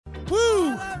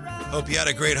Hope you had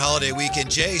a great holiday weekend.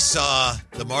 Jay saw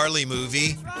the Marley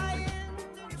movie.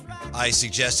 I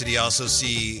suggested he also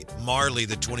see Marley,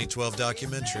 the 2012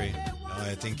 documentary.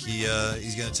 I think he's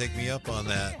going to take me up on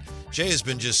that. Jay has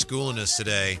been just schooling us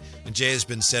today, and Jay has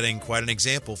been setting quite an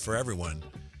example for everyone.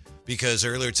 Because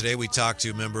earlier today we talked to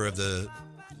a member of the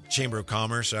Chamber of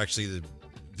Commerce, or actually the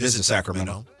Visit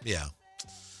Sacramento. Yeah.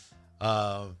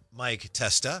 Mike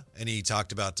Testa, and he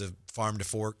talked about the Farm to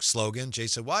Fork slogan. Jay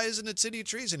said, why isn't it City of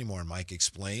Trees anymore? And Mike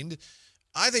explained,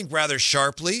 I think rather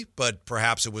sharply, but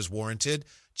perhaps it was warranted.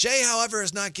 Jay, however,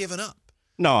 has not given up.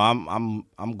 No,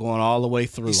 I'm going all the way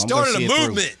through. He started a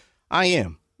movement. I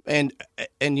am. And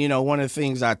you know, one of the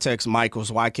things I text Mike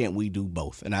was, why can't we do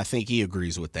both? And I think he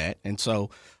agrees with that. And so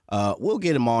we'll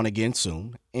get him on again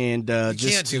soon. And you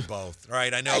can't do both,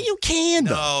 right? I know. You can,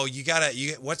 though. No, you got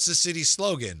to. What's the city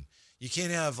slogan? You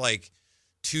can't have, like,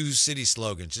 two city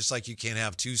slogans, just like you can't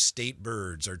have two state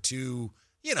birds or two,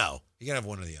 you got to have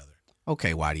one or the other.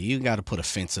 Okay, Whitey, you got to put a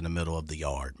fence in the middle of the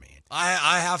yard, man.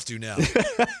 I have to now.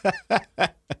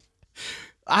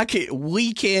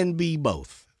 We can be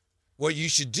both. What you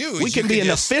should do is we can be an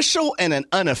official and an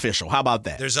unofficial. How about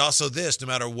that? There's also this, no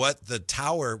matter what the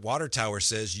water tower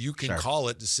says, you can call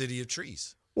it the City of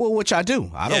Trees. Well, which I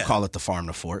do. I don't call it the Farm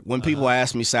to Fork. When people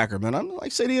ask me Sacramento, I'm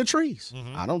like City of Trees.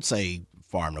 Mm-hmm. I don't say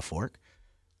Farm to Fork.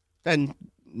 And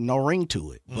no ring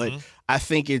to it. Mm-hmm. But I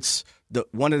think it's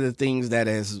one of the things that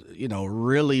has,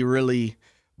 really, really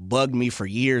bugged me for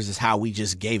years is how we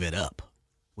just gave it up.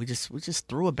 We just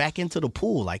threw it back into the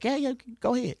pool. Like, yeah,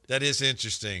 go ahead. That is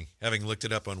interesting. Having looked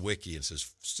it up on Wiki, it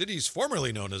says cities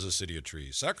formerly known as a City of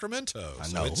Trees, Sacramento. I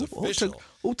know. So it's official.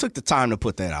 Who took the time to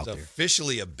put that out there?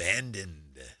 Officially abandoned.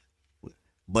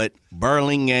 But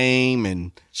Burlingame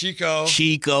and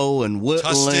Chico and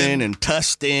Woodland and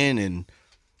Tustin and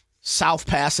South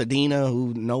Pasadena,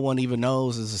 who no one even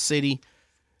knows is a city.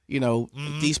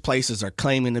 These places are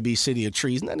claiming to be City of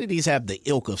Trees. None of these have the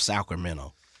ilk of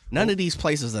Sacramento. None of these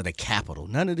places are the capital.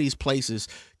 None of these places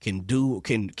can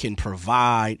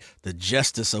provide the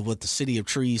justice of what the City of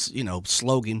Trees,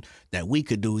 slogan that we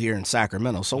could do here in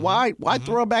Sacramento. So why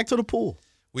throw it back to the pool?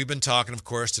 We've been talking, of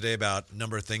course, today about a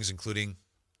number of things, including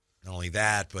not only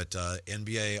that, but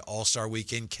NBA All-Star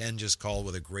Weekend. Ken just called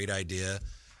with a great idea,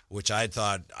 which I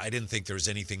didn't think there was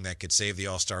anything that could save the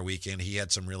All-Star Weekend. He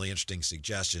had some really interesting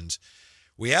suggestions.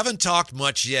 We haven't talked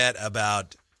much yet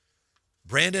about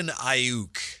Brandon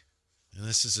Aiyuk. And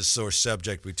this is a sore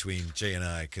subject between Jay and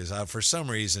I, because for some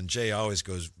reason, Jay always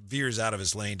veers out of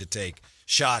his lane to take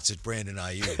shots at Brandon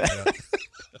Aiyuk.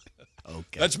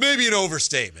 Okay. That's maybe an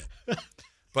overstatement.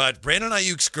 But Brandon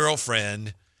Aiyuk's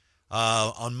girlfriend,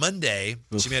 on Monday,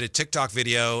 she made a TikTok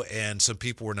video, and some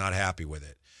people were not happy with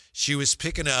it. She was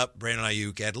picking up Brandon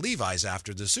Aiyuk at Levi's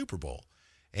after the Super Bowl.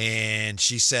 And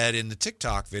she said in the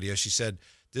TikTok video,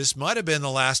 this might have been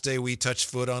the last day we touched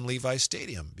foot on Levi's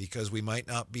Stadium because we might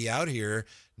not be out here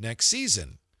next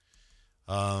season.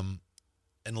 And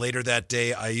later that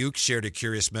day, Aiyuk shared a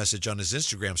curious message on his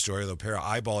Instagram story with a pair of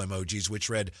eyeball emojis, which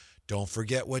read, "Don't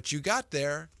forget what you got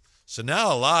there." So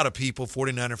now a lot of people,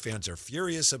 49er fans, are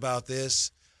furious about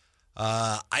this.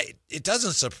 It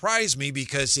doesn't surprise me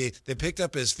because they picked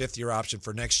up his fifth-year option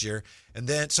for next year, and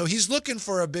then so he's looking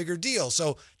for a bigger deal.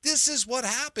 So this is what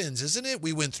happens, isn't it?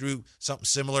 We went through something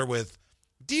similar with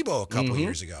Debo a couple of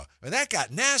years ago, and that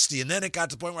got nasty, and then it got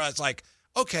to the point where it's like,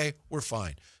 okay, we're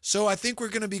fine. So I think we're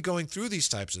going to be going through these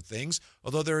types of things,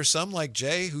 although there are some like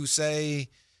Jay who say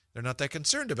they're not that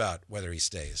concerned about whether he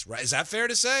stays. Right? Is that fair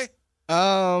to say?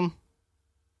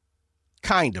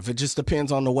 Kind of. It just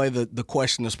depends on the way the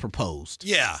question is proposed.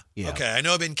 Yeah. Okay. I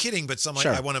know I've been kidding, but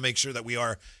I want to make sure that we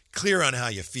are clear on how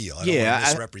you feel. I don't want to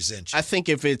misrepresent you. I think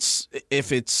if it's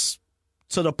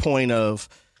to the point of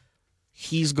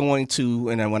he's going to,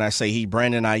 and when I say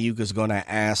Brandon Aiyuk is going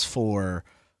to ask for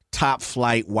top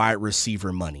flight wide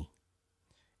receiver money.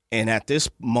 And at this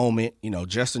moment,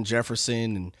 Justin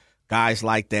Jefferson and guys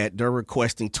like that, they're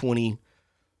requesting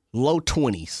low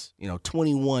 20s,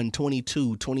 21,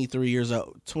 22, 23 years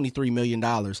old, $23 million.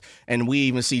 And we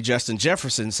even see Justin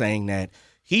Jefferson saying that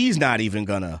he's not even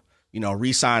going to,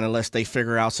 re-sign unless they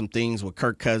figure out some things with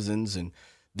Kirk Cousins. And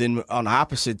then on the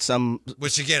opposite,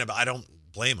 which again, I don't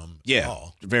blame him at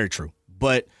all. Very true.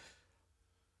 But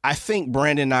I think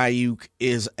Brandon Aiyuk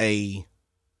is a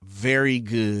very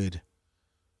good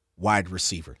wide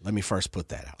receiver. Let me first put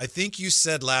that out. I think you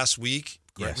said last week,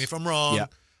 correct me if I'm wrong, yeah.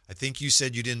 I think you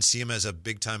said you didn't see him as a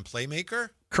big-time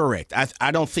playmaker? Correct.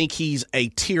 I don't think he's a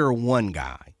tier 1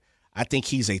 guy. I think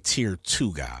he's a tier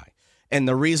 2 guy. And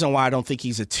the reason why I don't think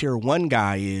he's a tier 1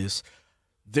 guy is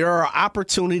there are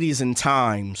opportunities and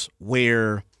times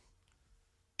where,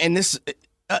 and this,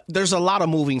 there's a lot of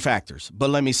moving factors, but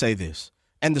let me say this,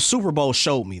 and the Super Bowl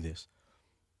showed me this.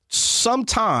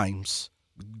 Sometimes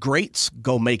greats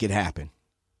go make it happen.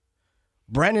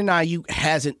 Brandon Aiyuk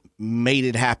hasn't made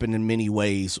it happen in many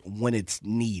ways when it's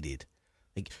needed.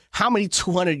 Like, how many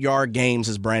 200-yard games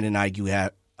does Brandon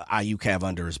Aiyuk have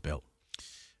under his belt?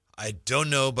 I don't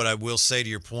know, but I will say to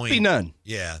your point. Be none.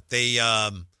 Yeah, they.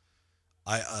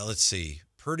 Let's see.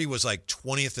 Purdy was like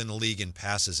 20th in the league in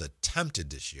passes attempted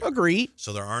this year. Agreed.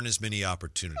 So there aren't as many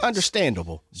opportunities.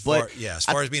 Understandable. As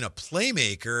far as being a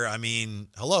playmaker, I mean,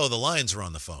 hello, the Lions were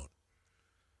on the phone.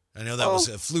 I know that was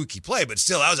a fluky play, but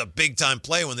still, that was a big-time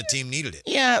play when the team needed it.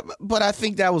 Yeah, but I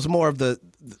think that was more of the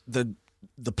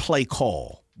play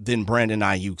call than Brandon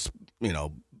Aiyuk's,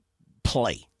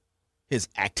 play, his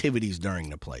activities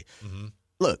during the play. Mm-hmm.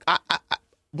 Look, I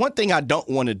one thing I don't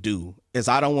want to do is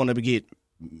I don't want to get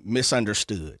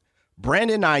misunderstood.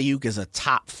 Brandon Aiyuk is a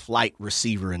top-flight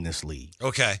receiver in this league.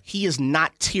 Okay. He is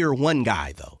not tier 1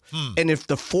 guy, though. And if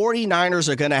the 49ers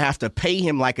are going to have to pay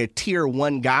him like a tier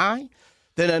 1 guy,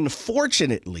 then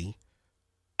unfortunately,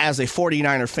 as a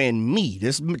 49er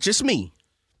fan, just me,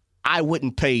 I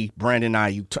wouldn't pay Brandon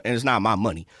Aiyuk, and it's not my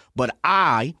money, but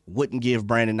I wouldn't give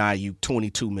Brandon Aiyuk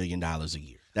 $22 million a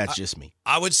year. That's just me.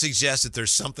 I would suggest that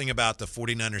there's something about the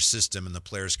 49er system and the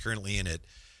players currently in it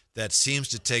that seems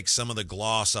to take some of the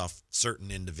gloss off certain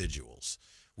individuals.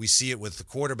 We see it with the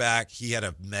quarterback. He had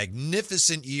a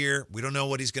magnificent year. We don't know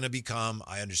what he's going to become.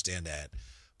 I understand that.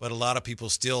 But a lot of people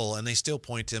still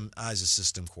point to him as a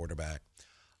system quarterback.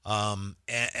 And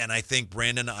I think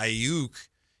Brandon Aiyuk,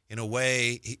 in a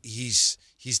way, he's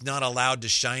not allowed to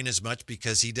shine as much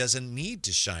because he doesn't need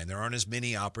to shine. There aren't as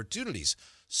many opportunities.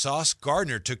 Sauce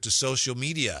Gardner took to social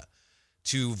media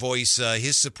to voice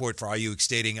his support for Aiyuk,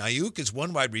 stating, Aiyuk is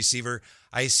one wide receiver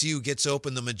I see who gets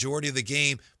open the majority of the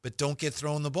game, but don't get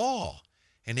thrown the ball.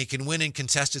 And he can win in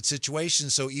contested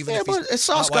situations, so even if he's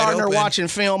Sauce Gardner open, watching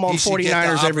film on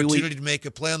 49ers every week. Opportunity to make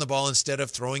a play on the ball instead of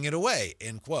throwing it away,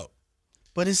 end quote.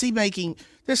 But is he making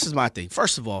 – this is my thing.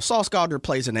 First of all, Sauce Gardner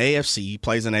plays in AFC, he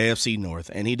plays in AFC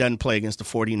North, and he doesn't play against the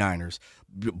 49ers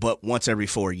but once every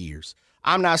 4 years.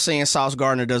 I'm not saying Sauce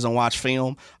Gardner doesn't watch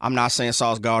film. I'm not saying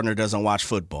Sauce Gardner doesn't watch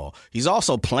football. He's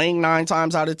also playing 9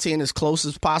 times out of 10 as close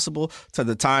as possible to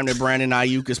the time that Brandon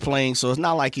Aiyuk is playing, so it's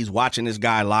not like he's watching this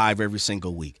guy live every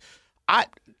single week.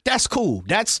 That's cool.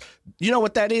 You know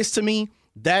what that is to me?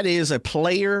 That is a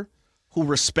player who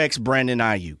respects Brandon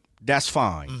Aiyuk. That's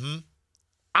fine. Mm-hmm.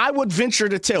 I would venture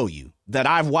to tell you that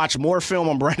I've watched more film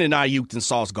on Brandon Aiyuk than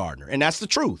Sauce Gardner, and that's the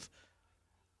truth.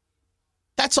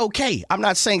 That's okay. I'm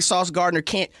not saying Sauce Gardner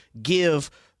can't give,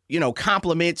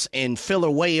 compliments and feel a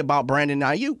way about Brandon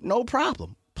Aiyuk. No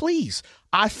problem. Please.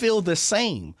 I feel the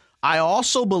same. I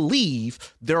also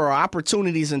believe there are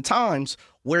opportunities and times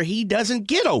where he doesn't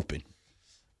get open.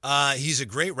 He's a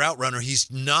great route runner. He's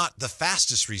not the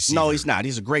fastest receiver. No, he's not.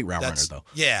 He's a great route runner, though.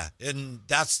 Yeah, and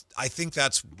I think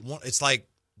that's one. It's like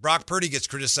Brock Purdy gets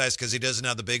criticized because he doesn't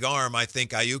have the big arm. I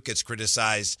think Aiyuk gets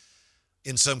criticized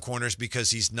in some corners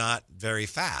because he's not very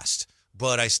fast.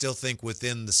 But I still think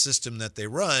within the system that they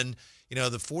run, the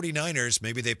 49ers,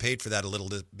 maybe they paid for that a little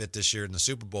bit this year in the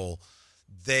Super Bowl.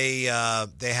 They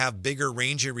have bigger,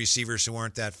 rangy receivers who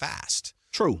aren't that fast.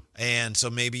 True. And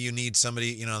so maybe you need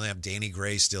somebody, they have Danny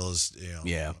Gray still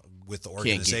with the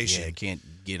organization. Can't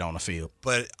get on the field.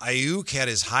 But Aiyuk had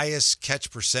his highest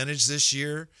catch percentage this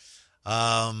year.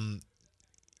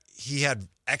 He had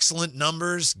excellent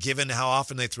numbers given how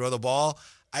often they throw the ball.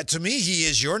 To me, he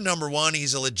is your number one.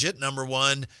 He's a legit number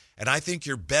one. And I think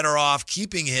you're better off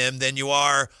keeping him than you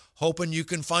are hoping you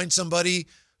can find somebody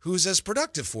who's as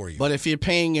productive for you. But if you're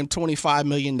paying him $25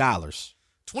 million.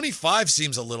 25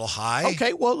 seems a little high.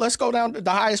 Okay, well, let's go down to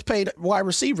the highest paid wide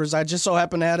receivers. I just so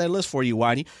happen to have that list for you,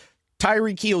 Whitey.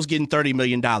 Tyreek Hill's getting $30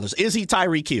 million. Is he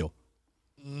Tyreek Hill?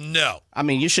 No. I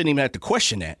mean, you shouldn't even have to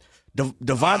question that.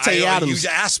 Devontae Adams. You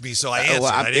asked me, so I answered.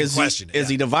 I didn't question it. Is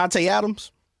he Devontae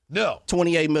Adams? No.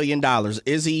 $28 million.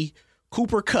 Is he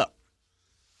Cooper Kupp?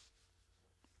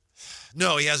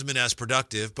 No, he hasn't been as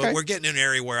productive, but we're getting in an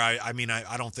area where I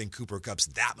don't think Cooper Kupp's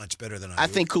that much better than I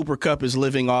think Cooper Kupp is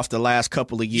living off the last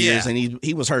couple of years, and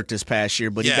he was hurt this past year,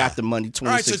 but he got the money. 26. All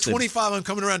right, so 25. I'm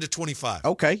coming around to 25.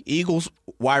 Okay, Eagles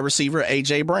wide receiver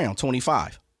A.J. Brown,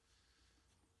 25.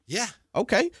 Yeah.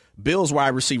 Okay, Bills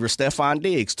wide receiver Stephon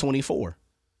Diggs, 24.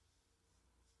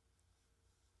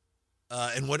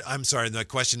 And what? I'm sorry. The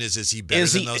question is he better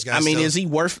than those guys?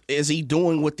 Is he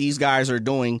doing what these guys are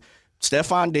doing?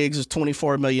 Stephon Diggs is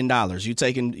 $24 million.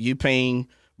 You paying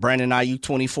Brandon Aiyuk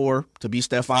 $24 to be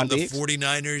Stephon Diggs? The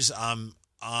 49ers,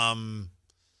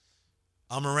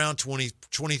 I'm around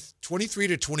 23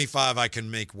 to 25 I can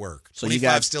make work. So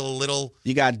 25 still a little.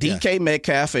 You got DK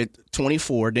Metcalf at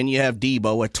 24. Then you have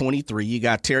Debo at 23. You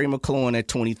got Terry McLaurin at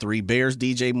 23. Bears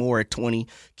DJ Moore at 20.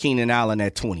 Keenan Allen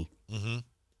at 20. Mm-hmm.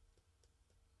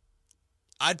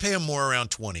 I'd pay him more around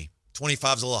 20.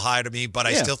 25 is a little high to me, but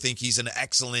I still think he's an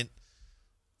excellent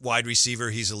wide receiver.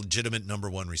 He's a legitimate number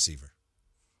one receiver.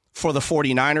 For the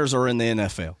 49ers or in the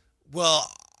NFL? Well,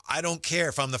 I don't care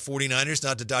if I'm the 49ers,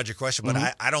 not to dodge your question,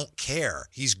 but I don't care.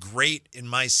 He's great in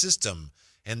my system,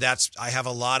 and I have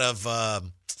a lot of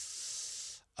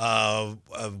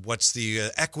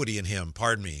equity in him,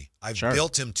 pardon me. I've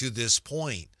built him to this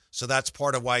point, so that's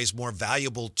part of why he's more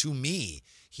valuable to me.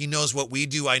 He knows what we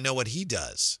do. I know what he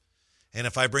does. And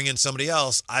if I bring in somebody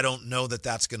else, I don't know that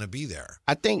that's going to be there.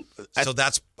 So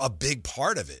that's a big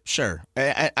part of it. Sure.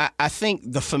 I think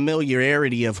the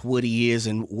familiarity of what he is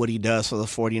and what he does for the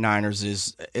 49ers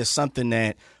is something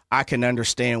that I can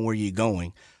understand where you're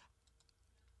going.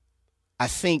 I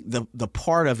think the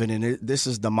part of it, and this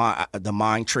is the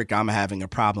mind trick I'm having a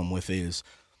problem with, is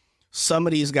some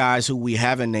of these guys who we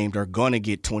haven't named are going to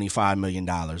get $25 million.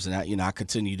 And I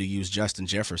continue to use Justin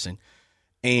Jefferson.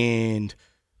 And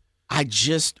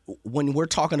when we're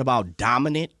talking about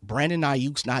dominant, Brandon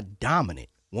Aiyuk's not dominant.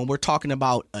 When we're talking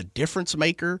about a difference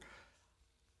maker,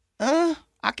 I'll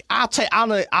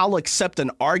accept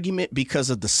an argument because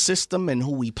of the system and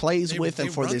who he plays with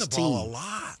and for this team. A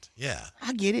lot, yeah.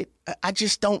 I get it. I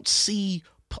just don't see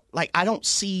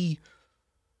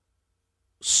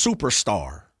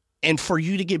superstar. And for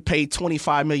you to get paid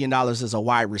 $25 million as a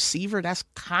wide receiver, that's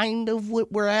kind of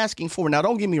what we're asking for. Now,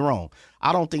 don't get me wrong.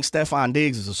 I don't think Stephon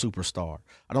Diggs is a superstar.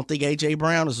 I don't think A.J.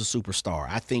 Brown is a superstar.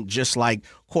 I think just like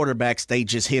quarterbacks, they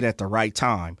just hit at the right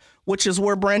time, which is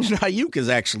where Brandon Aiyuk is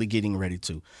actually getting ready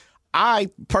to.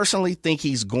 I personally think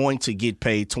he's going to get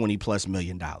paid $20+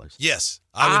 million. Yes,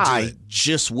 I would do it.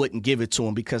 Just wouldn't give it to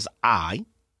him because I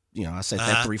said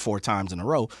that 3-4 times in a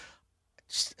row.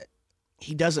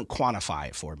 He doesn't quantify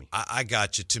it for me. I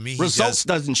got you. To me, results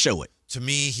doesn't show it. To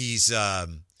me, he's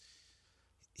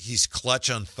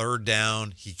clutch on third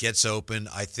down. He gets open.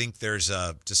 I think there's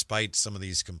despite some of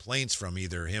these complaints from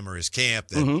either him or his camp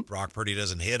that Brock Purdy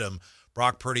doesn't hit him.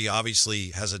 Brock Purdy obviously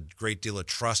has a great deal of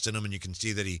trust in him, and you can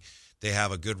see that they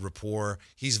have a good rapport.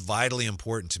 He's vitally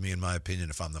important to me, in my opinion,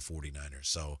 if I'm the 49ers.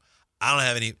 So I don't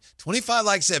have any 25.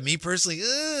 Like I said, me personally,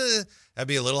 that'd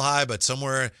be a little high, but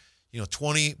somewhere.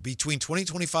 20 between 20 and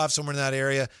 25, somewhere in that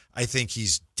area, I think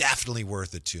he's definitely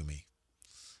worth it to me.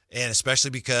 And especially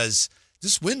because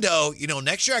this window,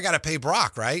 next year I got to pay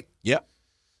Brock, right? Yep.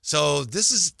 So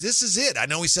this is it. I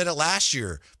know we said it last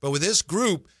year, but with this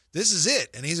group, this is it.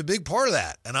 And he's a big part of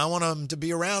that. And I want him to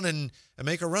be around and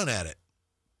make a run at it.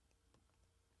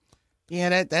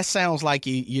 Yeah, that sounds like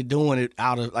you're doing it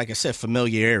out of, like I said,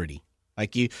 familiarity.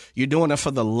 Like you're doing it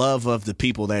for the love of the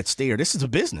people that's there. This is a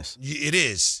business. It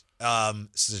is.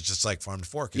 This is just like Farm to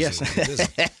Fork. Yes.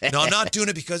 No, I'm not doing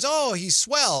it because, he's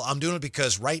swell. I'm doing it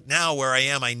because right now where I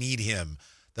am, I need him.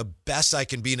 The best I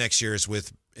can be next year is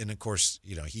with, and of course,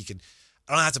 he can,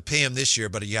 I don't have to pay him this year,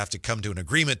 but you have to come to an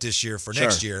agreement this year for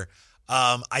next year.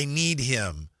 I need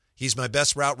him. He's my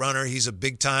best route runner. He's a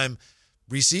big time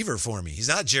receiver for me. He's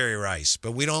not Jerry Rice,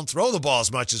 but we don't throw the ball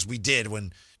as much as we did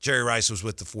when Jerry Rice was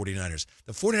with the 49ers.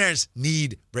 The 49ers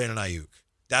need Brandon Aiyuk.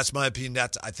 That's my opinion.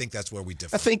 I think that's where we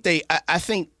differ. I think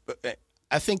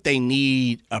they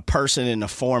need a person in the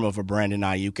form of a Brandon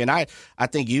Aiyuk, and I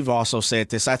think you've also said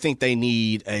this. I think they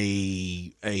need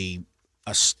a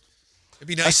It'd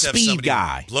be nice to have somebody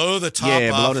guy. Blow the top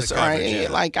off the coverage. Yeah.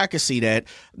 Like, I could see that.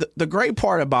 The great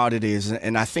part about it is,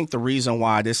 and I think the reason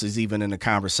why this is even in the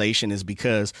conversation is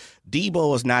because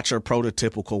Debo is not your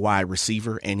prototypical wide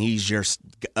receiver, and he's your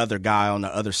other guy on the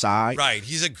other side. Right.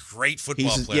 He's a great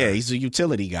football player. Yeah, he's a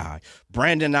utility guy.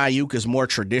 Brandon Aiyuk is more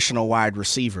traditional wide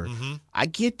receiver. Mm-hmm. I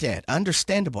get that.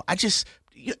 Understandable.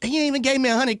 He ain't even gave me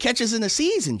 100 catches in the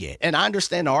season yet. And I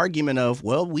understand the argument of,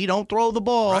 well, we don't throw the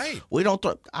ball. Right. We don't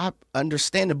throw. I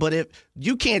understand it. But if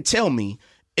you can't tell me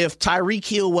if Tyreek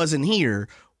Hill wasn't here,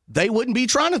 they wouldn't be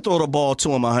trying to throw the ball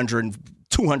to him 100,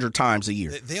 200 times a year.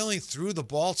 They only threw the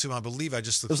ball to him, I believe. It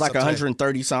was like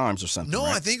 130 times or something. No,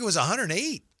 right? I think it was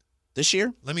 108. This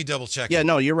year? Let me double check. Yeah,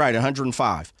 no, you're right.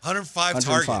 105. 105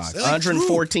 targets.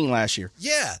 114 last year.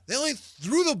 Yeah, they only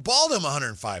threw the ball to him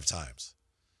 105 times.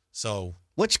 So...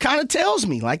 Which kind of tells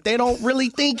me, like, they don't really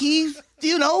think he's,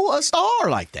 a star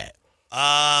like that.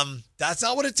 That's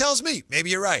not what it tells me.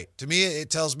 Maybe you're right. To me, it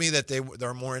tells me that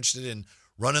they're more interested in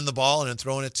running the ball and then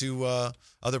throwing it to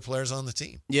other players on the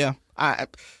team. Yeah.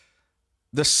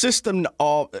 The system,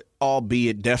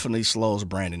 albeit, definitely slows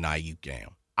Brandon Aiyuk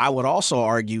down. I would also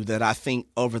argue that I think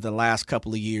over the last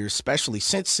couple of years, especially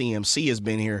since CMC has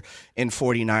been here in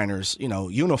 49ers,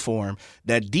 uniform,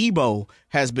 that Debo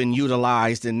has been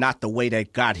utilized in not the way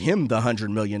that got him the $100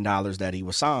 million that he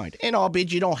was signed. And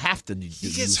albeit you don't have to.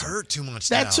 He gets hurt too much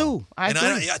now. That too. I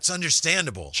agree. It's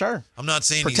understandable. Sure. I'm not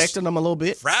saying protecting him a little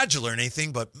bit. Fragile or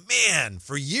anything, but man,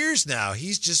 for years now,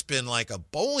 he's just been like a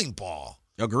bowling ball.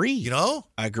 Agreed. I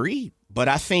agree. But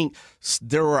I think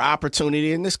there were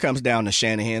opportunities, and this comes down to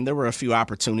Shanahan. There were a few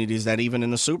opportunities that even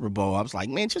in the Super Bowl, I was like,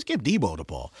 man, just give Debo the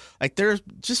ball. Like,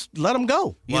 just let him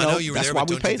go. I know you were there, but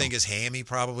don't you think his hammy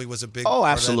probably was a big part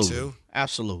absolutely. Of that too?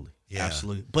 Absolutely. Yeah.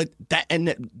 Absolutely. But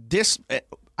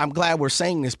I'm glad we're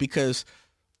saying this because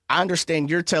I understand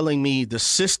you're telling me the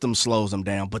system slows him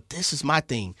down, but this is my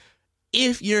thing.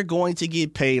 If you're going to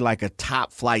get paid like a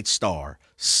top flight star,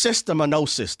 system or no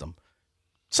system,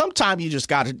 sometimes you just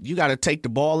got to take the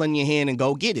ball in your hand and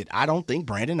go get it. I don't think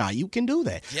Brandon Aiyuk can do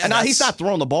that. Yeah, and now he's not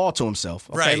throwing the ball to himself.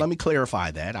 Okay, right. Let me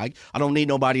clarify that. I don't need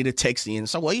nobody to text in and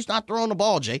say, well, he's not throwing the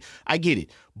ball, Jay. I get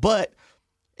it. But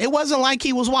it wasn't like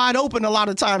he was wide open a lot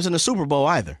of times in the Super Bowl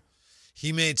either.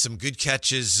 He made some good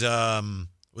catches.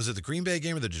 Was it the Green Bay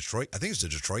game or the Detroit? I think it was the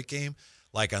Detroit game.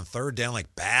 Like on third down,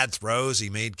 like bad throws, he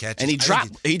made catches. And he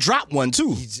dropped one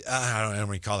too. I don't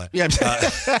recall that. Yeah.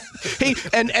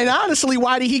 And honestly,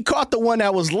 Whitey, he caught the one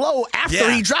that was low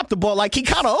after he dropped the ball. Like he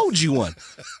kind of owed you one.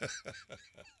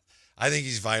 I think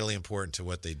he's vitally important to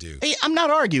what they do. Hey, I'm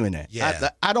not arguing that. Yeah.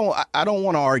 I don't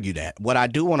want to argue that. What I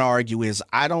do want to argue is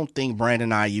I don't think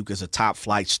Brandon Aiyuk is a top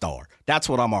flight star. That's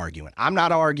what I'm arguing. I'm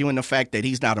not arguing the fact that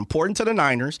he's not important to the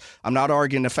Niners. I'm not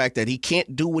arguing the fact that he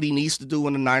can't do what he needs to do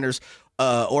in the Niners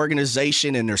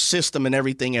organization and their system and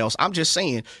everything else. I'm just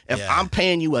saying if I'm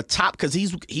paying you a top, because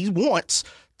he wants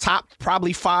top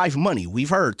probably 5 money. We've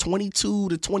heard 22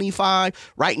 to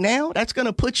 25 right now. That's going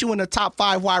to put you in the top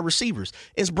 5 wide receivers.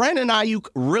 Is Brandon Aiyuk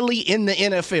really in the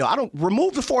NFL? I don't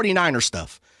remove the 49er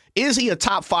stuff. Is he a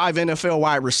top 5 NFL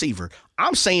wide receiver?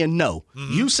 I'm saying no.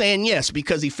 Mm-hmm. You saying yes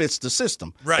because he fits the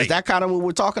system. Right. Is that kind of what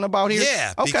we're talking about here?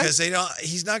 Yeah, okay. Because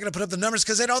he's not going to put up the numbers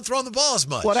because they don't throw him the ball as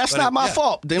much. Well, that's not my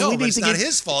fault. Then we need it's to not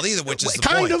his fault either, which is the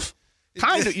kind point.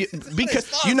 Kind of, because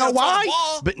you know why?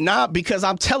 But not because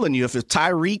I'm telling you, if it's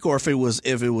Tyreek or if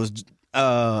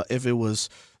it was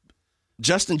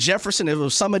Justin Jefferson, if it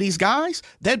was some of these guys,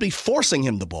 they'd be forcing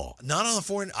him the ball. Not on the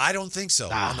 49ers. I don't think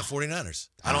so. On the 49ers.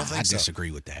 I don't think so. I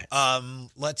disagree with that.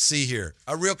 Let's see here.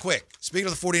 Real quick. Speaking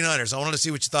of the 49ers, I wanted to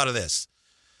see what you thought of this.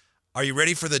 Are you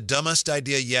ready for the dumbest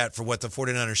idea yet for what the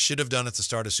 49ers should have done at the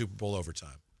start of Super Bowl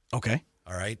overtime? Okay.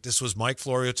 All right. This was Mike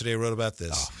Florio today wrote about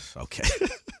this. Oh, okay.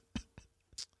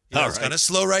 It's kind of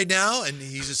slow right now, and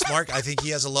he's a smart. I think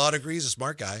he has a law degree. He's a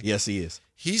smart guy. Yes, he is.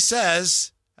 He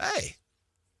says, hey,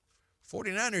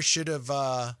 49ers should have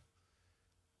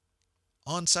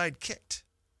onside kicked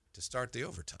to start the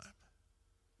overtime.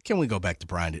 Can we go back to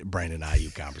Brandon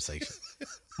Aiyuk conversation?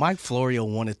 Mike Florio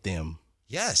wanted them.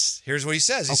 Yes. Here's what he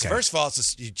says. First of all,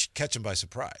 you catch him by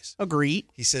surprise. Agreed.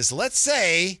 He says, let's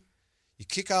say you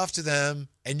kick off to them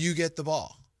and you get the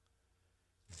ball.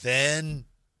 Then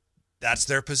that's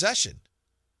their possession.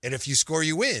 And if you score,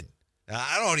 you win. Now,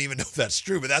 I don't even know if that's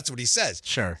true, but that's what he says.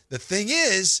 Sure. The thing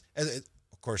is,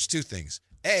 of course, 2 things.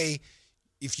 A,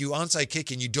 if you onside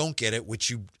kick and you don't get it, which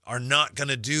you are not going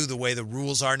to do the way the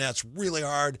rules are now, it's really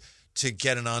hard to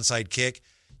get an onside kick,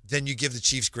 then you give the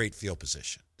Chiefs great field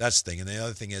position. That's the thing. And the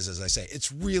other thing is, as I say,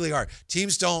 it's really hard.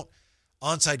 Teams don't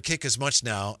onside kick as much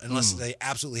now unless they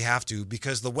absolutely have to,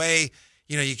 because the way,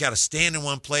 you got to stand in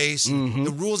one place. Mm-hmm.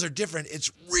 The rules are different. It's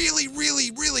really,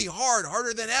 really, really hard,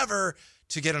 harder than ever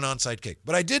to get an onside kick.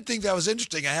 But I did think that was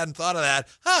interesting. I hadn't thought of that.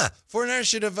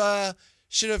 49ers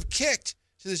should have kicked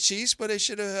to the Chiefs, but they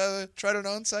should have tried an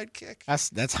onside kick.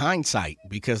 That's hindsight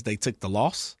because they took the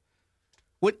loss.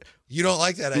 What? You don't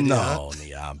like that idea? No,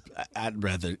 yeah. I'd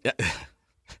rather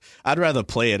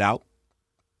play it out.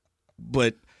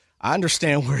 But I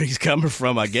understand where he's coming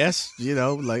from, I guess.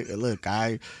 Look,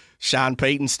 Sean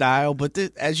Payton style, but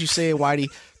as you said, Whitey,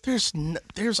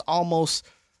 there's almost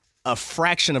a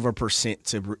fraction of a percent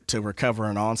to recover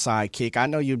an onside kick. I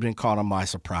know you've been caught on by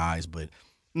surprise, but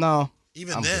no.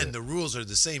 Even then, good. The rules are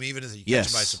the same. Even if you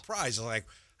catch them by surprise, like,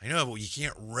 I know, but you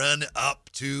can't run up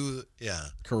to,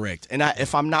 Correct. And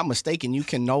if I'm not mistaken, you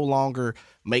can no longer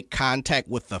make contact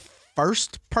with the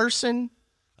first person.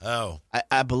 Oh.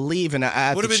 I believe, and I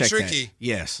have would to have been check tricky. That.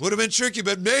 Yes. Would have been tricky,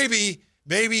 but maybe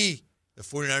the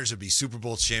 49ers would be Super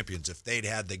Bowl champions if they'd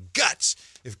had the guts,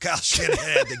 if Kyle Shanahan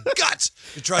had the guts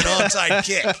to try an onside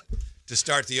kick to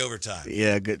start the overtime.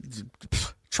 Yeah, good.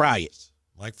 Try it.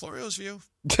 Mike Florio's view.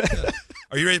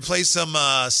 Are you ready to play some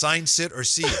sign, sit, or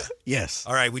see ya? Yes.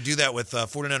 All right, we do that with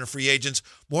 49er free agents.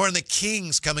 More on the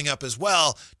Kings coming up as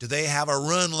well. Do they have a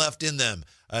run left in them?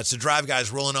 It's the Drive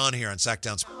Guys rolling on here on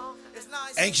Sacktown.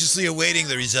 Anxiously awaiting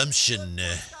the resumption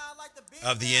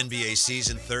of the NBA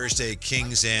season Thursday,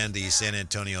 Kings and the San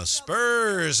Antonio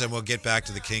Spurs. And we'll get back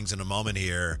to the Kings in a moment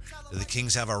here. Do the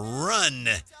Kings have a run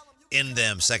in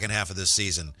them second half of this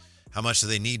season? How much do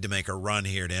they need to make a run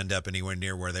here to end up anywhere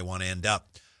near where they want to end up?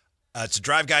 It's the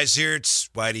Drive Guys here. It's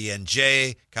Whitey and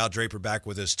Jay. Kyle Draper back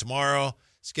with us tomorrow.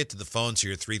 Let's get to the phones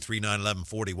here.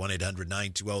 339-1140,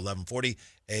 1-800-920-1140.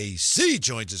 AC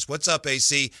joins us. What's up,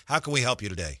 AC? How can we help you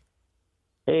today?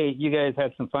 Hey, you guys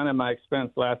had some fun at my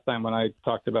expense last time when I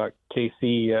talked about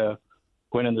KC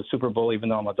winning the Super Bowl, even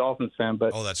though I'm a Dolphins fan.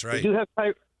 But oh, that's right.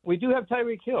 We do have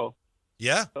Tyreek Hill.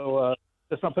 Yeah. So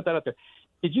just want to put that out there.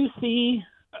 Did you see,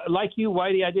 like you,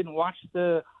 Whitey? I didn't watch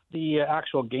the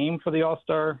actual game for the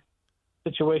All-Star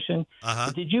situation.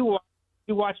 Uh-huh. Did you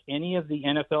watch any of the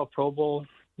NFL Pro Bowl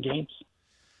games?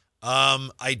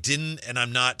 I didn't, and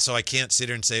I'm not, so I can't sit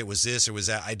here and say it was this or was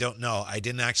that. I don't know. I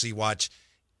didn't actually watch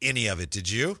any of it. Did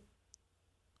you?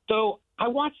 So I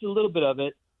watched a little bit of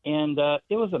it, and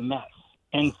it was a mess.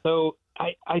 And so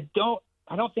I don't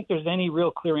think there's any real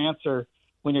clear answer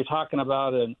when you're talking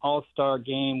about an all-star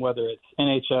game, whether it's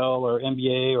NHL or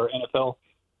NBA or NFL,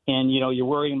 and you're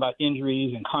worrying about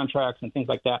injuries and contracts and things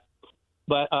like that.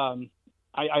 But I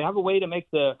have a way to make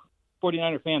the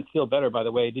 49er fans feel better, by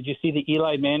the way. Did you see the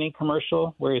Eli Manning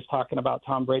commercial where he's talking about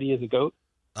Tom Brady as a GOAT?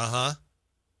 Uh-huh.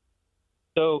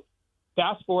 So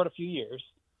fast forward a few years,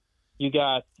 you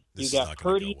got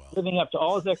Purdy living up to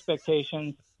all his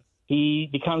expectations. He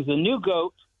becomes the new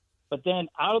GOAT, but then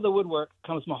out of the woodwork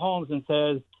comes Mahomes and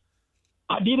says,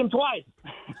 I beat him twice.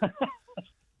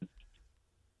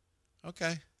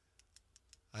 Okay.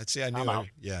 I'd say I knew it.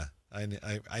 Yeah.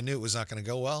 I knew it was not going to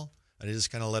go well. I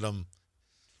just kind of let him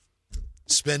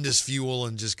spend his fuel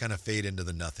and just kind of fade into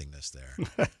the nothingness there.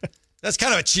 That's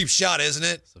kind of a cheap shot, isn't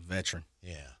it? It's a veteran.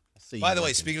 Yeah. By the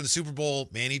way, speaking of the Super Bowl,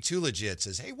 Manny Too Legit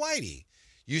says, hey, Whitey,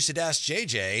 you should ask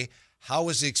JJ, how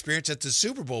was the experience at the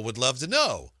Super Bowl? Would love to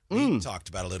know. He talked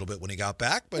about it a little bit when he got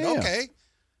back, but okay.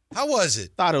 How was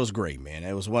it? Thought it was great, man.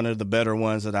 It was one of the better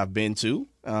ones that I've been to.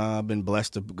 I've been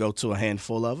blessed to go to a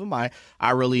handful of them. I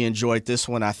really enjoyed this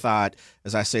one. I thought,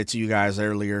 as I said to you guys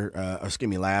earlier,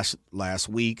 last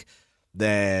week,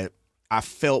 that I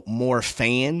felt more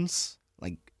fans,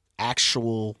 like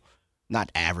actual,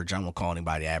 not average, I won't call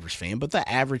anybody average fan, but the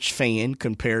average fan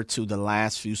compared to the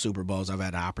last few Super Bowls I've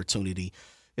had the opportunity.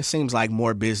 It seems like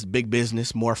more big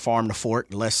business, more farm to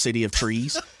fork, less city of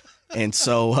trees. And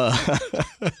so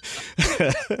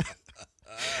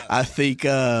I think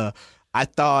I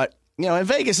thought, and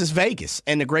Vegas is Vegas.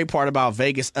 And the great part about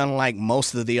Vegas, unlike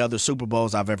most of the other Super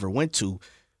Bowls I've ever went to,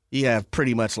 you have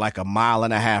pretty much like a 1.5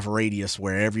 mile radius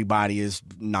where everybody is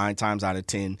 9 times out of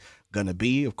 10 going to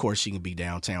be. Of course, you can be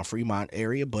downtown Fremont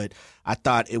area, but I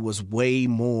thought it was way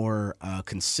more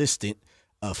consistent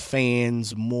of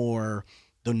fans, more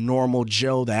the normal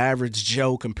Joe, the average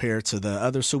Joe compared to the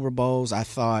other Super Bowls. I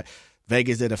thought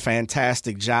Vegas did a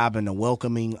fantastic job in the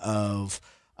welcoming of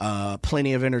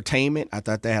plenty of entertainment. I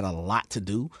thought they had a lot to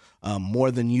do,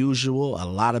 more than usual, a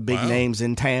lot of big names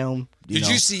in town. Did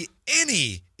you see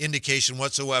any indication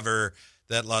whatsoever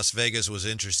that Las Vegas was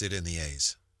interested in the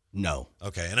A's? No.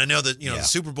 Okay, and I know that, the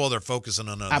Super Bowl, they're focusing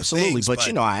on other Absolutely, things.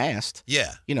 But, I asked.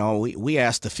 Yeah. We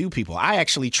asked a few people. I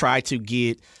actually tried to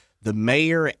get the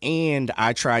mayor, and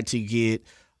I tried to get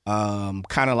kind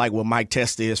of like what Mike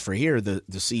Testa is for here, the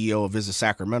CEO of Visit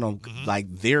Sacramento,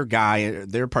 like their guy,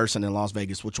 their person in Las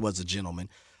Vegas, which was a gentleman.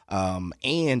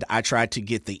 And I tried to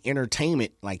get the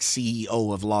entertainment, like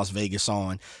CEO of Las Vegas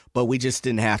on, but we just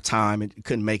didn't have time and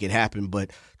couldn't make it happen. But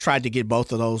tried to get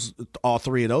all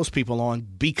 3 of those people on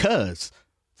because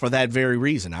for that very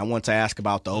reason, I want to ask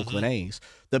about the Oakland A's.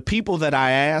 The people that I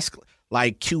asked,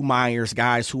 like Q Myers,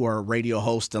 guys who are radio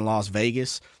hosts in Las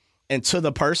Vegas. And to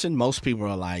the person, most people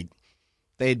are like,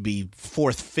 they'd be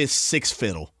 4th, 5th, 6th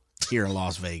fiddle here in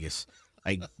Las Vegas.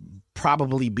 Like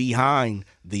probably behind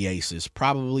the Aces,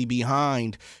 probably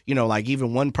behind, like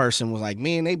even one person was like,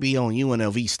 man, they be on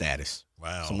UNLV status.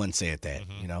 Wow. Someone said that,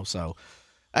 so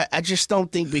I just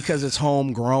don't think because it's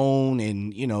homegrown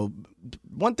and,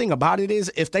 one thing about it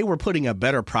is if they were putting a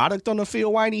better product on the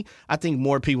field, Whitey, I think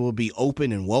more people would be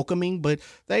open and welcoming. But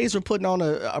the A's are putting on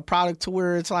a product to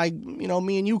where it's like, me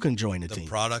and you can join the team. The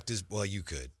product is, you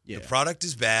could. Yeah. The product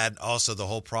is bad. Also, the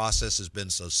whole process has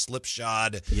been so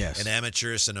slipshod Yes. and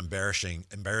amateurish and embarrassing.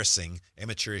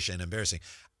 Amateurish and embarrassing.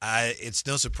 it's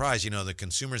no surprise, the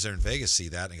consumers there in Vegas see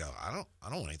that and go, I don't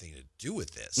want anything to do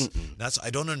with this. I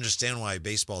don't understand why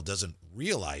baseball doesn't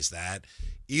realize that.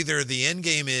 Either the end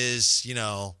game is,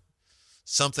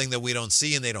 something that we don't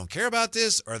see and they don't care about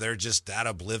this, or they're just that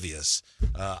oblivious.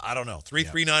 I don't know.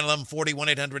 339-1140,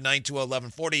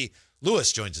 1-800-920-1140.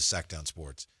 Lewis joins us, Sacktown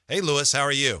Sports. Hey, Lewis, how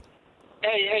are you?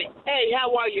 Hey,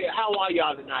 how are you? How are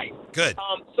y'all tonight? Good.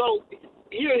 So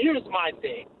here's my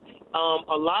thing.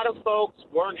 A lot of folks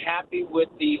weren't happy with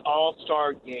the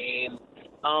All-Star game.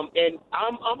 And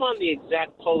I'm on the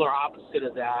exact polar opposite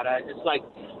of that. It's like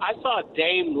I saw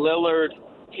Dame Lillard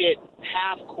hit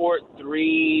half-court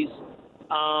threes.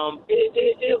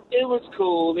 It was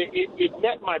cool. It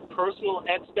met my personal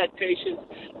expectations.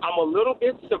 I'm a little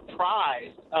bit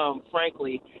surprised,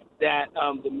 frankly, that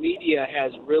the media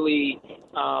has really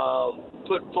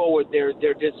put forward their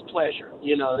displeasure.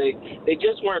 They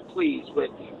just weren't pleased. But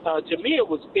to me, it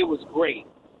was great.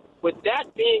 With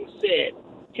that being said,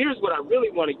 here's what I really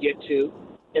want to get to,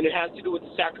 and it has to do with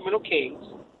the Sacramento Kings.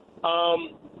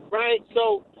 Right?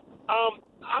 So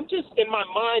I'm just, in my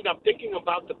mind, I'm thinking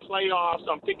about the playoffs.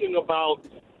 I'm thinking about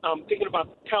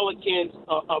the Pelicans,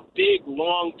 a big,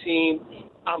 long team.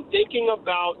 I'm thinking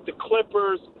about the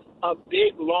Clippers, a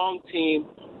big, long team.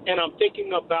 And I'm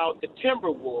thinking about the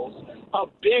Timberwolves, a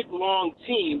big, long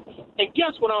team. And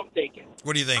guess what I'm thinking?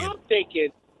 What are you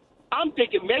thinking? I'm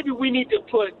thinking maybe we need to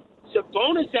put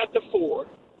Sabonis at the 4,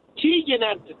 Keegan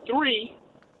at the 3,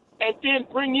 and then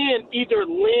bring in either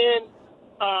Lynn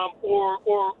or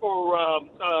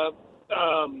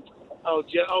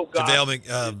JaVale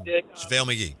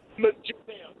McGee.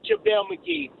 JaVale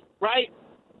McGee, right?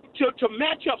 To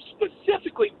match up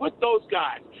specifically with those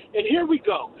guys. And here we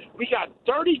go. We got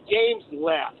 30 games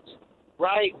left,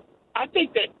 right? I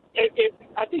think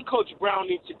Coach Brown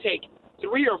needs to take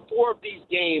 3 or 4 of these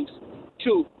games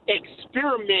to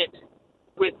experiment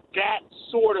with that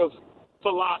sort of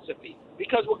philosophy,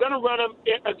 because we're going to run them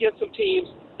against some teams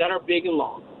that are big and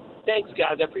long. Thanks,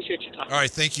 guys. I appreciate your time. All right,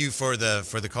 thank you for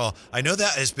the call. I know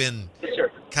that has been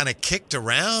kind of kicked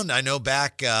around. I know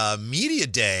back media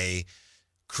day,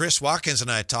 Chris Watkins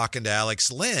and I talking to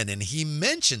Alex Lynn, and he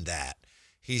mentioned that.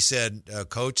 He said,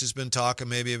 Coach has been talking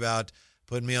maybe about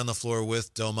putting me on the floor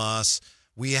with Domas.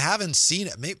 We haven't seen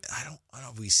it. Maybe I don't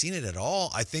know if we've seen it at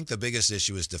all. I think the biggest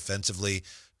issue is defensively.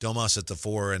 Domas at the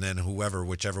 4, and then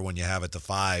whichever one you have at the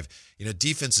 5.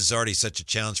 Defense is already such a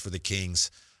challenge for the Kings.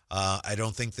 I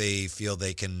don't think they feel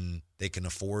they can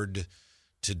afford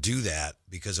to do that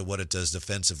because of what it does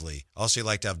defensively. Also, you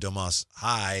like to have Domas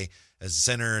high as a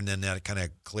center, and then that kind of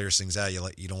clears things out.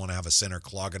 You don't want to have a center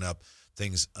clogging up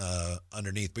things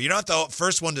underneath. But you're not the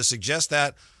first one to suggest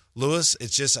that, Lewis.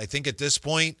 It's just, I think at this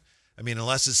point,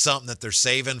 unless it's something that they're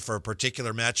saving for a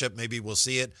particular matchup, maybe we'll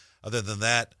see it. Other than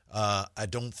that, I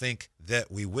don't think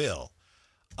that we will.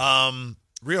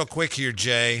 Real quick here,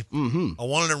 Jay. I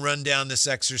wanted to run down this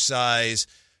exercise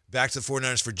back to the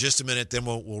 49ers for just a minute, then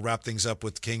we'll wrap things up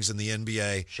with the Kings and the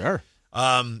NBA. Sure.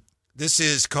 This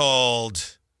is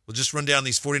called, we'll just run down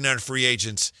these 49er free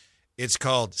agents. It's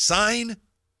called sign,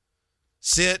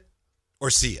 sit, or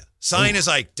see ya. Sign is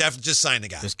like, just sign the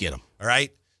guy. Just get him. All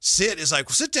right? Sit is like,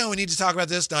 well, sit down. We need to talk about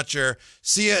this. Not sure.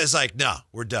 See ya is like, no,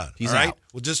 we're done. He's all right? out.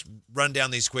 We'll just run down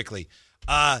these quickly.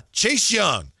 Chase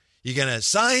Young, you going to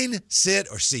sign, sit,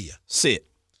 or see ya? Sit.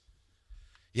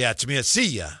 Yeah, to me, it's see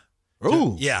ya.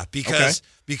 Ooh. Yeah, because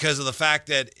of the fact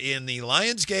that in the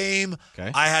Lions game,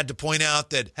 I had to point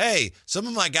out that, hey, some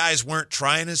of my guys weren't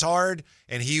trying as hard,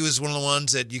 and he was one of the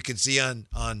ones that you could see on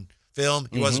film.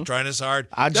 He wasn't trying as hard.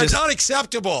 That's not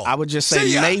acceptable. I would just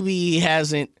say maybe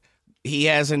he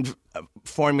hasn't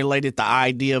formulated the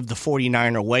idea of the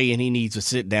 49er way, and he needs to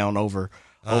sit down over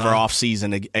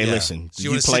offseason. Hey, listen,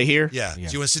 so you play here? Yeah. So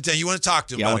you want to sit down? You want to talk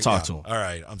to him? Yeah, I want to talk to him. All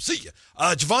right. See you.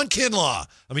 Javon Kinlaw,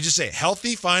 let me just say,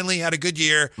 healthy, finally, had a good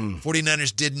year.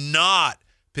 49ers did not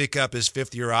pick up his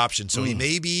 5th-year option, so he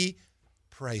may be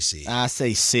pricey. I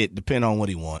say sit, depending on what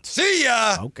he wants. See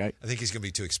ya. Okay. I think he's going to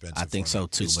be too expensive. I think so,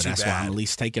 too, but that's bad. why I'm at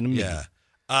least taking him. Yeah.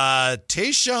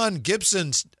 Tayshaun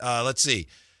Gibson, let's see.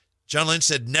 John Lynch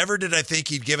said, never did I think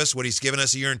he'd give us what he's given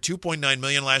us a year, and $2.9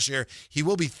 million last year. He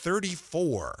will be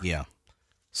 34. Yeah.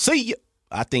 See,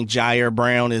 I think Jair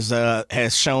Brown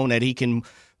has shown that he can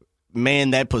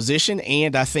man that position,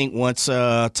 and I think once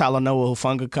Talanoa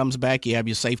Hufanga comes back, you have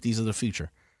your safeties of the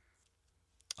future.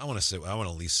 I want to at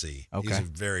least see. Okay. He's a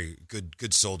very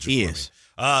good soldier He for is.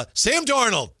 me. Sam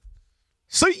Darnold.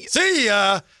 See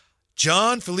ya.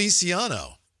 John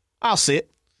Feliciano. I'll sit.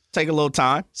 Take a little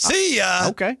time. See ya.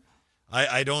 Okay.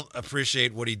 I don't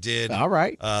appreciate what he did. All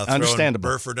right. Understandable.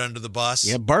 Burford under the bus.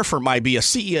 Yeah, Burford might be a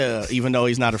C, even though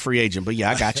he's not a free agent. But,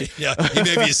 yeah, I got you. Yeah, he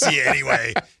may be a C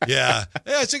anyway. Yeah.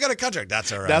 Yeah, still got a contract.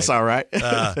 That's all right. That's all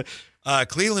right.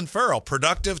 Cleveland Ferrell,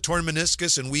 productive, torn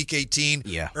meniscus in Week 18.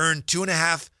 Yeah. Earned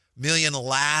 $2.5 million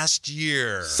last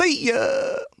year. See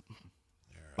ya.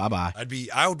 Bye-bye.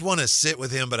 I would want to sit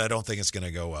with him, but I don't think it's going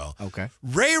to go well. Okay.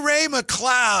 Ray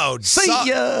McLeod. See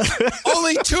ya.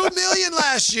 Only $2 million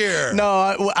last year.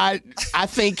 No, I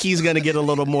think he's going to get a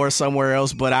little more somewhere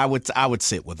else, but I would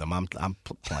sit with him. I'm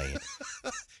playing.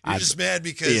 You're just mad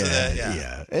because of that.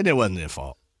 Yeah. And it wasn't their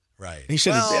fault. Right. He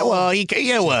should have. Well,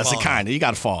 it was. It kind of. You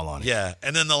got to fall on it. Yeah.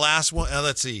 And then the last one.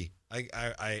 Let's see.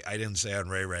 I didn't say on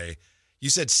Ray. You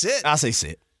said sit. I say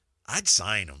sit. I'd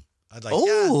sign him. I'd like.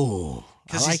 Oh.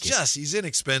 Because he's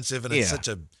inexpensive and it's such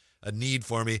a need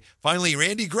for me. Finally,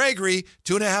 Randy Gregory,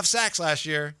 2.5 sacks last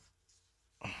year.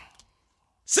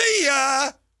 See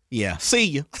ya. Yeah. See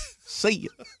ya. See ya.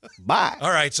 Bye.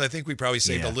 All right. So I think we probably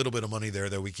saved a little bit of money there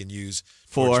that we can use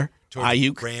for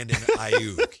Aiyuk. Brandon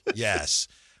Aiyuk. Yes.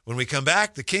 When we come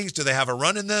back, the Kings, do they have a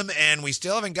run in them? And we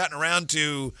still haven't gotten around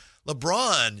to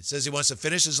LeBron. Says he wants to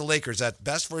finish as the Lakers. That's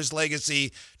best for his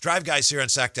legacy. Drive Guys here on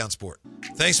Sackdown Sport.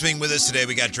 Thanks for being with us today.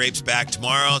 We got Drapes back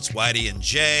tomorrow. It's Whitey and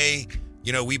Jay.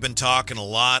 You know, we've been talking a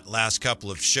lot last couple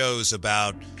of shows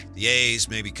about the A's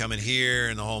maybe coming here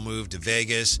and the whole move to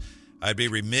Vegas. I'd be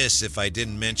remiss if I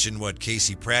didn't mention what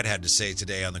Casey Pratt had to say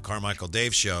today on the Carmichael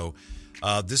Dave Show.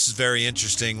 This is very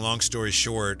interesting. Long story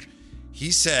short,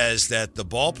 he says that the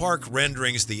ballpark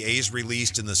renderings the A's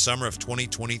released in the summer of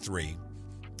 2023,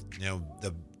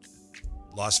 the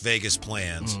Las Vegas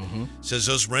plans, says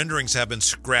those renderings have been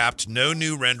scrapped. No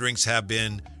new renderings have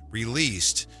been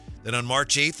released. Then on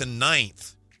March 8th and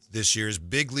 9th, this year's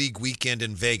Big League weekend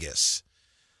in Vegas,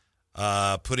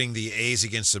 putting the A's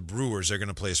against the Brewers. They're going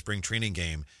to play a spring training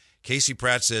game. Casey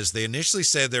Pratt says they initially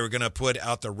said they were going to put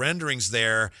out the renderings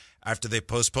there after they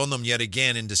postponed them yet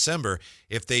again in December.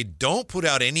 If they don't put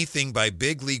out anything by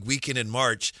Big League weekend in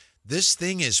March, this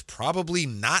thing is probably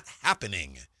not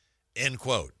happening. End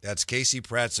quote. That's Casey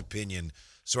Pratt's opinion.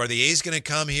 So are the A's going to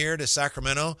come here to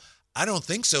Sacramento? I don't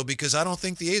think so, because I don't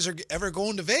think the A's are ever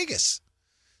going to Vegas.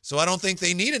 So I don't think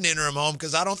they need an interim home,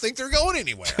 because I don't think they're going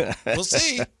anywhere. We'll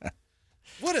see.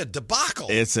 What a debacle.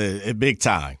 It's a big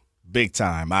time. Big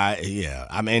time.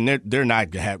 I mean, they're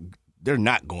not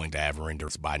going to have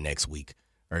renders by next week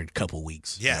or a couple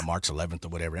weeks. Yeah. March 11th or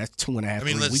whatever. That's 2.5,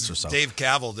 3 weeks or so. Dave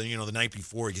Cavill, the night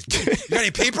before, he gets, you got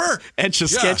any paper? And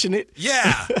just sketching it?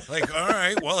 Yeah. Like, all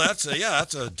right, well, that's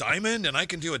a diamond, and I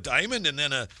can do a diamond and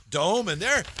then a dome, and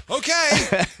there. Okay,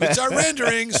 it's our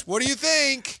renderings. What do you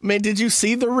think? Man, did you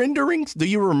see the renderings? Do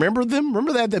you remember them?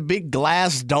 Remember that big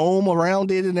glass dome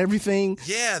around it and everything?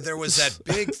 Yeah, there was that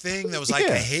big thing that was like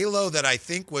a halo that I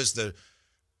think was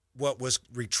what was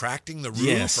retracting the roof,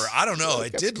 yes. Or I don't know.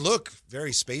 It did look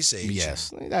very space age.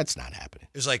 Yes, that's not happening.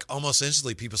 It was like almost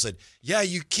instantly people said, yeah,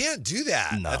 you can't do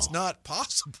that. No. That's not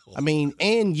possible. I mean,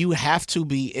 and it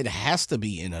has to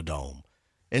be in a dome.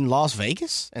 In Las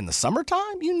Vegas in the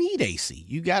summertime, you need AC.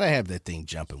 You got to have that thing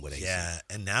jumping with AC. Yeah,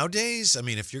 and nowadays, I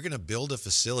mean, if you're going to build a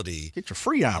facility, get your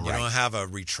Freon right. You don't have a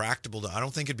retractable. I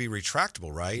don't think it'd be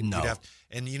retractable, right? No.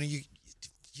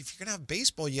 If you're gonna have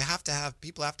baseball,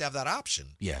 people have to have that option.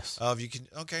 Yes. You can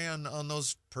on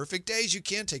those perfect days you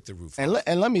can take the roof off.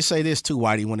 And let me say this too,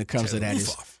 Whitey, when it comes to that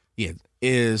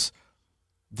is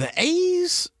the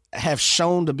A's have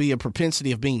shown to be a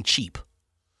propensity of being cheap.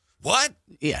 What?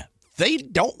 Yeah. They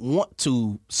don't want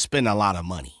to spend a lot of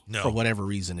money for whatever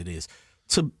reason it is.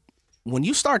 When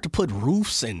you start to put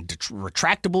roofs and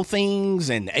retractable things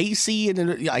and AC and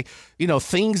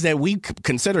things that we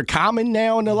consider common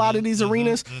now in a lot of these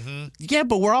arenas, yeah,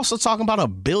 but we're also talking about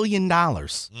 $1 billion.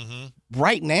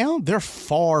 Right now, they're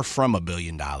far from $1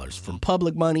 billion from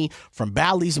public money, from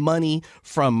Bally's money,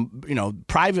 from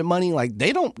private money. Like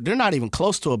they're not even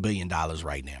close to $1 billion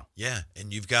right now. Yeah,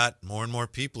 and you've got more and more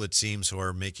people, it seems, who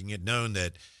are making it known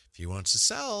that if he wants to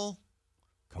sell,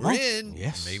 we're in.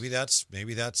 Yes,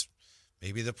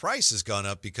 maybe the price has gone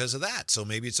up because of that. So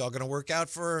maybe it's all going to work out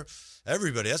for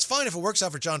everybody. That's fine if it works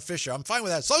out for John Fisher. I'm fine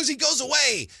with that. As long as he goes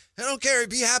away. I don't care.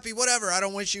 Be happy, whatever. I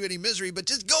don't wish you any misery, but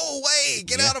just go away.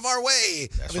 Get out of our way.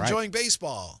 That's of enjoying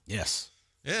baseball. Yes.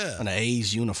 Yeah. An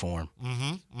A's uniform.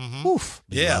 Oof.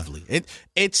 Yeah. Lovely.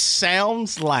 It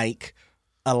sounds like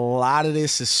a lot of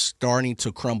this is starting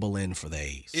to crumble in for the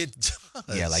A's. It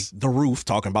does. Yeah, like the roof,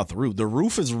 talking about the roof. The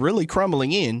roof is really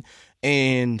crumbling in,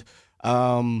 and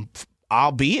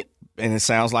albeit, and it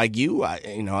sounds like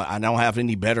I don't have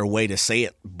any better way to say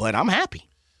it, but I'm happy.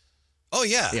 Oh,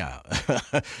 yeah. Yeah.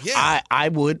 Yeah. I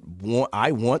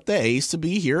want the A's to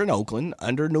be here in Oakland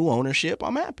under new ownership.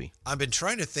 I'm happy. I've been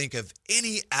trying to think of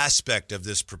any aspect of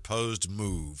this proposed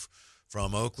move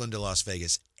from Oakland to Las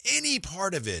Vegas, any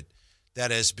part of it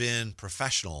that has been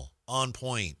professional, on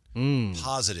point,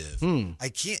 positive. I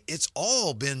can't. It's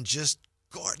all been just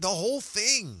the whole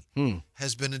thing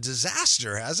has been a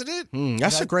disaster, hasn't it?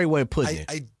 That's a great way of putting it.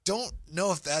 I don't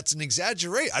know if that's an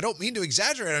exaggeration. I don't mean to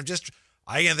exaggerate.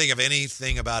 I can't think of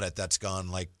anything about it that's gone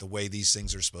like the way these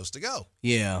things are supposed to go.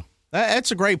 Yeah.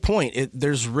 That's a great point.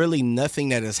 There's really nothing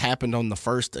that has happened on the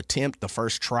first attempt, the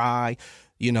first try.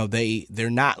 You know, they're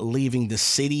not leaving the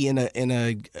city in a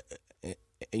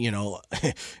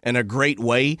in a great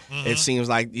way. It seems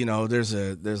like, there's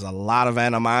a lot of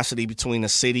animosity between the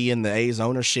city and the A's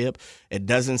ownership. It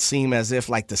doesn't seem as if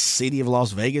like the city of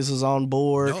Las Vegas is on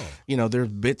board. No. There's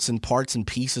bits and parts and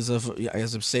pieces of,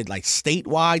 as I've said, like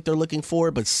statewide they're looking for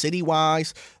it, but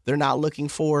city-wise they're not looking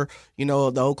for,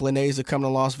 the Oakland A's to come to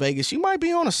Las Vegas. You might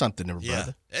be onto something there,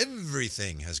 brother.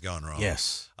 Everything has gone wrong.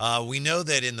 Yes. We know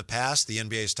that in the past the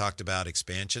NBA has talked about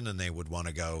expansion and they would want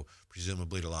to go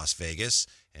presumably to Las Vegas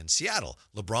and Seattle.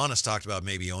 LeBron has talked about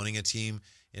maybe owning a team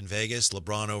in Vegas.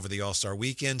 LeBron over the All-Star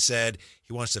weekend said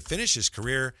he wants to finish his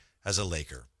career as a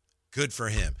Laker. Good for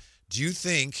him. Do you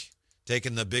think,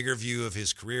 taking the bigger view of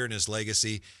his career and his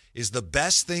legacy, is the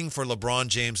best thing for LeBron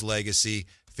James' legacy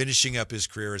finishing up his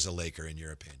career as a Laker, in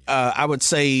your opinion? I would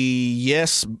say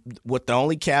yes, with the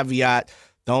only caveat,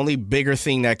 the only bigger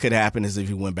thing that could happen is if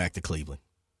he went back to Cleveland.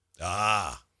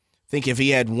 I think if he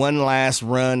had one last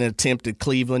run attempt at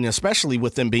Cleveland, especially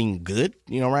with them being good,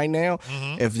 right now,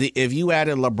 if you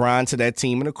added LeBron to that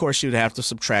team, and of course you'd have to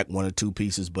subtract one or two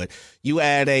pieces, but you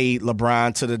add a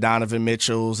LeBron to the Donovan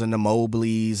Mitchells and the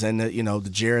Mobleys and the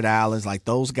Jared Allens, like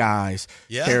those guys,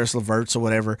 Harris LeVerts or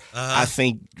whatever, I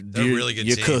think you're really good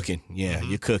team. Cooking. Yeah,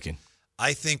 you're cooking.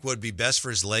 I think what would be best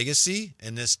for his legacy,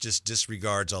 and this just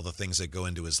disregards all the things that go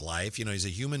into his life. He's a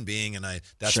human being, and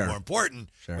that's more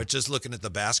important. Sure. But just looking at the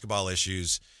basketball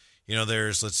issues,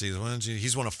 there's, let's see,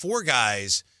 he's one of four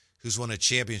guys who's won a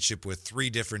championship with three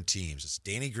different teams. It's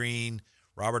Danny Green,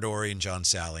 Robert Horry, and John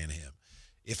Sally and him.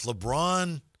 If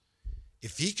LeBron,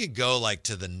 if he could go like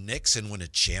to the Knicks and win a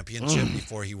championship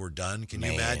before he were done, can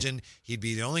you imagine? He'd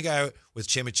be the only guy with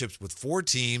championships with four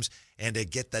teams, and to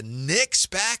get the Knicks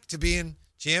back to being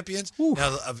champions.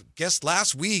 Now, I guess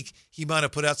last week he might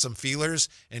have put out some feelers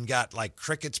and got like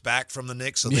crickets back from the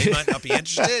Knicks, so they might not be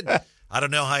interested. I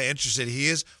don't know how interested he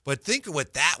is, but think of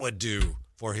what that would do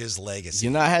for his legacy.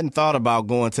 I hadn't thought about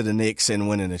going to the Knicks and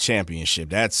winning a championship.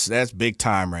 That's big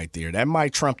time right there. That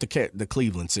might trump the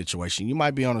Cleveland situation. You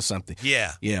might be onto something.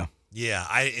 Yeah. Yeah. Yeah,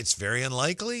 it's very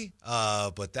unlikely,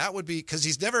 but that would be because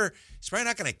he's probably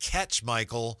not going to catch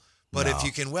Michael. But if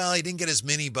you can, he didn't get as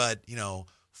many, but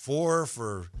four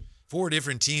for four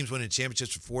different teams, winning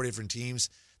championships for four different teams,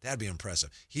 that'd be impressive.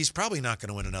 He's probably not going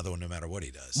to win another one no matter what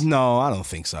he does. No, I don't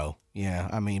think so. Yeah,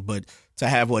 but to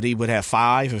have he would have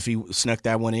five if he snuck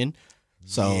that one in.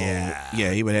 So,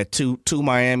 he would have two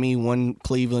Miami, one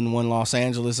Cleveland, one Los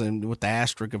Angeles, and with the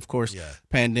asterisk, of course,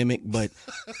 pandemic. But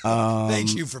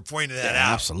thank you for pointing that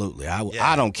out. Absolutely.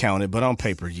 I don't count it, but on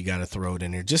paper, you got to throw it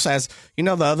in there. Just as, the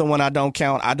other one I don't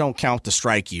count the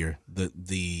strike year,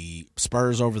 the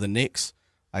Spurs over the Knicks.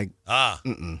 That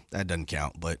doesn't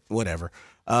count, but whatever.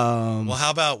 Well, how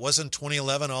about, wasn't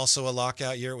 2011 also a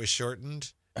lockout year? It was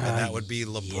shortened, and that would be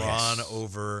LeBron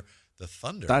over the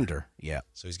Thunder. Yeah.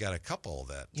 So he's got a couple of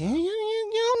that. Yeah,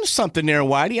 there's something there,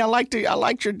 Whitey. I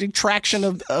like your detraction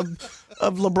of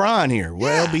LeBron here.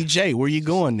 Well, LBJ, where you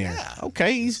going there? Yeah.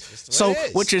 Okay. So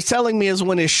what you're telling me is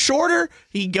when it's shorter,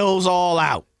 he goes all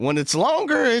out. When it's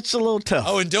longer, it's a little tough.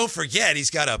 Oh, and don't forget, he's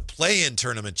got a play-in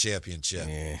tournament championship.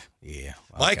 Yeah.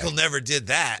 Okay. Michael never did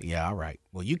that. Yeah, all right.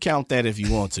 Well, you count that if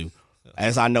you want to,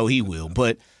 as I know he will.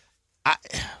 But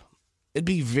it'd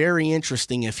be very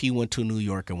interesting if he went to New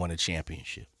York and won a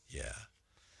championship. Yeah.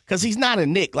 Because he's not a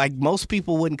Knick. Like, most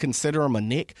people wouldn't consider him a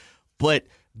Knick, but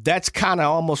that's kind of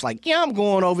almost like, I'm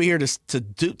going over here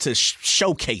to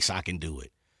showcase I can do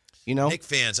it. Knick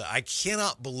fans, I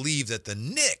cannot believe that the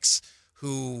Knicks,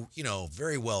 who,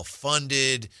 very well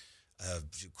funded,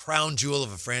 crown jewel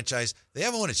of a franchise, they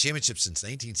haven't won a championship since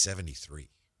 1973.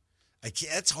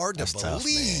 It's hard to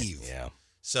believe. Tough, yeah.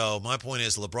 So my point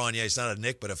is, LeBron, he's not a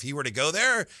Knick, but if he were to go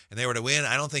there and they were to win,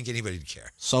 I don't think anybody would care.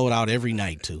 Sold out every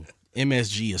night, too.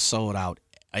 MSG is sold out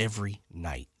every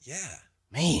night. Yeah.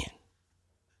 Man.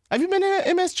 Have you been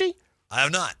in MSG? I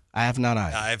have not. I have not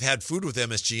either. I've had food with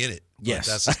MSG in it. Yes.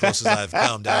 That's as close as I've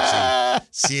come to actually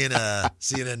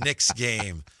seeing a Knicks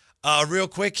game. Real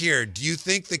quick here, do you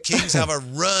think the Kings have a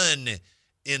run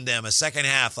in them, a second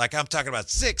half. Like I'm talking about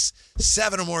 6,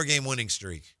 7 or more game winning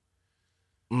streak.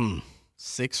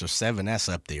 6 or 7, that's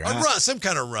up there. A run, some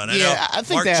kind of run. I Yeah, know I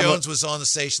think Mark Jones was on the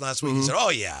station last week. He said, "Oh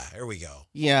yeah, here we go."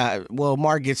 Yeah, well,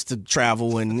 Mark gets to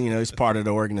travel, and he's part of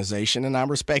the organization, and I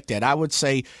respect that. I would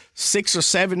say 6 or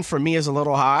 7 for me is a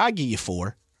little high. I give you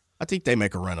 4. I think they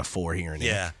make a run of 4 here and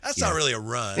there. Yeah, that's not really a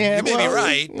run. Yeah, you may be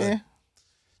right. Yeah. But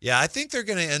yeah, I think they're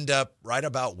going to end up right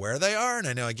about where they are. And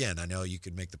I know you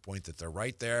could make the point that they're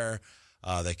right there.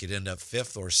 They could end up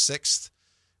 5th or 6th.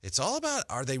 It's all about,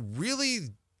 are they really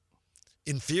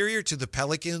inferior to the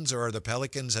Pelicans, or are the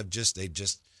Pelicans has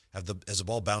the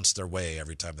ball bounced their way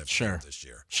every time they've played this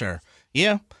year? Sure.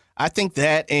 Yeah, I think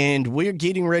that, and we're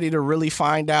getting ready to really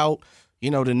find out, the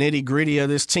nitty-gritty of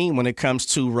this team when it comes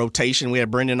to rotation. We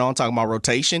had Brandon on talking about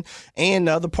rotation, and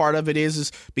the other part of it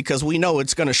is because we know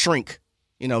it's going to shrink.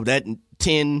 That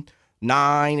 10,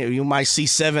 9, you might see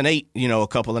 7, 8, a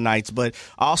couple of nights. But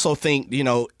I also think,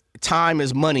 time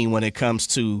is money when it comes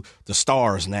to the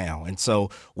stars now. And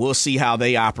so we'll see how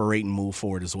they operate and move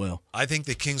forward as well. I think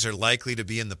the Kings are likely to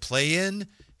be in the play-in,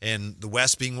 and the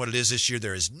West being what it is this year,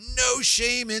 there is no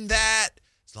shame in that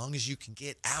as long as you can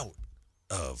get out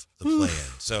of the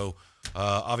play-in. So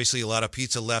obviously a lot of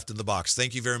pizza left in the box.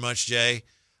 Thank you very much, Jay.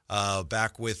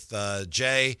 Back with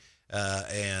Jay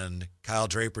and Kyle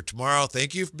Draper tomorrow.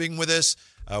 Thank you for being with us.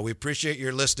 We appreciate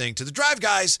your listening to The Drive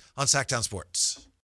Guys on Sacktown Sports.